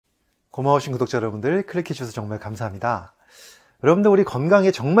고마우신 구독자 여러분들 클릭해 주셔서 정말 감사합니다. 여러분들 우리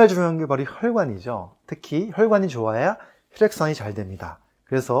건강에 정말 중요한 게 바로 혈관이죠. 특히 혈관이 좋아야 혈액순환이 잘 됩니다.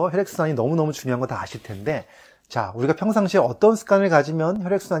 그래서 혈액순환이 너무너무 중요한 거 다 아실 텐데, 자, 우리가 평상시에 어떤 습관을 가지면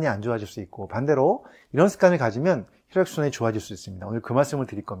혈액순환이 안 좋아질 수 있고, 반대로 이런 습관을 가지면 혈액순환이 좋아질 수 있습니다. 오늘 그 말씀을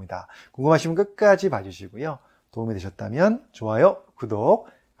드릴 겁니다. 궁금하시면 끝까지 봐주시고요. 도움이 되셨다면 좋아요, 구독,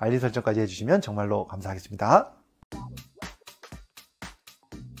 알림 설정까지 해주시면 정말로 감사하겠습니다.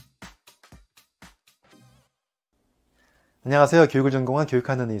 안녕하세요. 교육을 전공한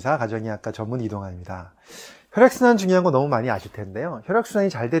교육하는 의사, 가정의학과 전문 이동환입니다. 혈액순환 중요한 거 너무 많이 아실 텐데요.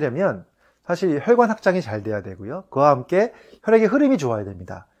 혈액순환이 잘 되려면 사실 혈관 확장이 잘 돼야 되고요. 그와 함께 혈액의 흐름이 좋아야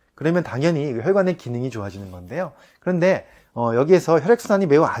됩니다. 그러면 당연히 혈관의 기능이 좋아지는 건데요. 그런데 여기에서 혈액순환이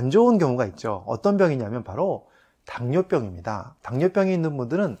매우 안 좋은 경우가 있죠. 어떤 병이냐면 바로 당뇨병입니다. 당뇨병이 있는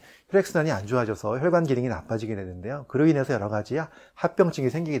분들은 혈액순환이 안 좋아져서 혈관 기능이 나빠지게 되는데요. 그로 인해서 여러 가지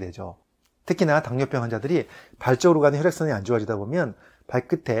합병증이 생기게 되죠. 특히나 당뇨병 환자들이 발 쪽으로 가는 혈액순환이 안 좋아지다 보면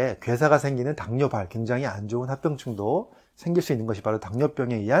발끝에 괴사가 생기는 당뇨발, 굉장히 안 좋은 합병증도 생길 수 있는 것이 바로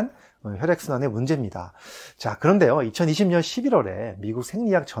당뇨병에 의한 혈액순환의 문제입니다. 자, 그런데요, 2020년 11월에 미국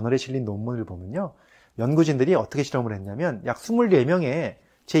생리학 저널에 실린 논문을 보면요, 연구진들이 어떻게 실험을 했냐면 약 24명의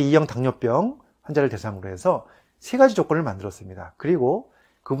제2형 당뇨병 환자를 대상으로 해서 3가지 조건을 만들었습니다. 그리고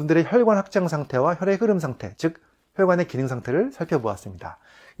그분들의 혈관 확장 상태와 혈액 흐름 상태, 즉 혈관의 기능 상태를 살펴보았습니다.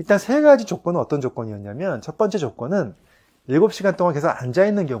 일단 3가지 조건은 어떤 조건이었냐면, 첫 번째 조건은 7시간 동안 계속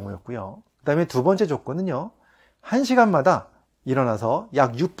앉아있는 경우였고요. 그 다음에 두 번째 조건은요, 1시간마다 일어나서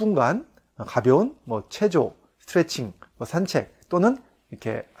약 6분간 가벼운 체조, 스트레칭, 산책 또는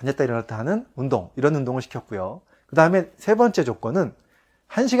이렇게 앉았다 일어났다 하는 운동, 이런 운동을 시켰고요. 그 다음에 세 번째 조건은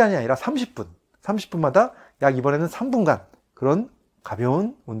 1시간이 아니라 30분마다 약 이번에는 3분간 그런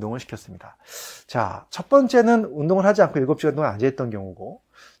가벼운 운동을 시켰습니다. 자, 첫 번째는 운동을 하지 않고 7시간 동안 앉아있던 경우고,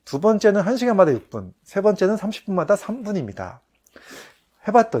 두 번째는 1시간마다 6분, 세 번째는 30분마다 3분입니다.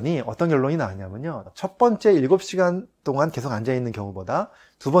 해봤더니 어떤 결론이 나왔냐면요, 첫 번째 7시간 동안 계속 앉아있는 경우보다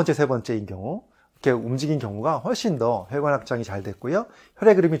두 번째, 세 번째인 경우, 이렇게 움직인 경우가 훨씬 더 혈관 확장이 잘 됐고요,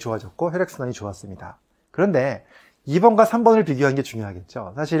 혈액 흐름이 좋아졌고 혈액순환이 좋았습니다. 그런데 2번과 3번을 비교한 게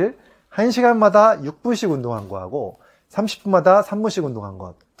중요하겠죠. 사실 1시간마다 6분씩 운동한 거하고 30분마다 3분씩 운동한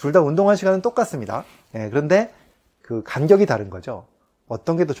것, 둘 다 운동한 시간은 똑같습니다. 그런데 그 간격이 다른 거죠.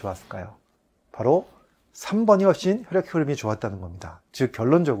 어떤 게 더 좋았을까요? 바로 3번이 훨씬 혈액 흐름이 좋았다는 겁니다. 즉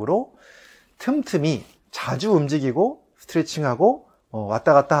결론적으로 틈틈이 자주 움직이고 스트레칭하고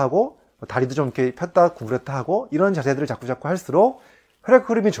왔다 갔다 하고 다리도 좀 이렇게 폈다 구부렸다 하고 이런 자세들을 자꾸 할수록 혈액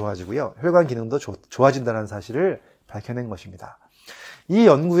흐름이 좋아지고요, 혈관 기능도 좋아진다는 사실을 밝혀낸 것입니다. 이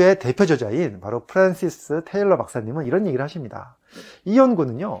연구의 대표 저자인 바로 프란시스 테일러 박사님은 이런 얘기를 하십니다. 이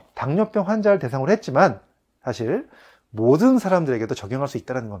연구는요, 당뇨병 환자를 대상으로 했지만 사실 모든 사람들에게도 적용할 수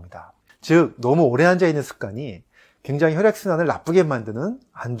있다는 겁니다. 즉 너무 오래 앉아있는 습관이 굉장히 혈액순환을 나쁘게 만드는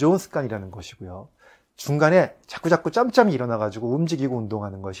안 좋은 습관이라는 것이고요, 중간에 자꾸 짬짬이 일어나가지고 움직이고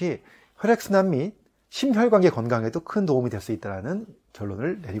운동하는 것이 혈액순환 및 심혈관계 건강에도 큰 도움이 될 수 있다는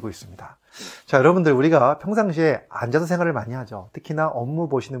결론을 내리고 있습니다. 자, 여러분들 우리가 평상시에 앉아서 생활을 많이 하죠. 특히나 업무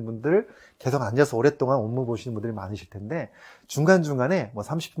보시는 분들, 계속 앉아서 오랫동안 업무 보시는 분들이 많으실 텐데, 중간중간에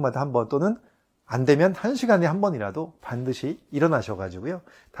 30분마다 한 번 또는 안 되면 1시간에 한 번이라도 반드시 일어나셔가지고요,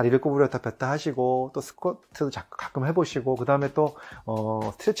 다리를 구부렸다 폈다 하시고, 또 스쿼트도 가끔 해보시고, 그 다음에 또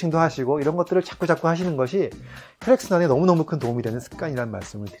스트레칭도 하시고, 이런 것들을 자꾸 하시는 것이 혈액순환에 너무너무 큰 도움이 되는 습관이라는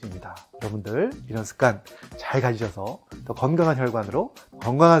말씀을 드립니다. 여러분들 이런 습관 잘 가지셔서 더 건강한 혈관으로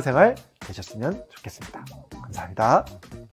건강한 생활 되셨으면 좋겠습니다. 감사합니다.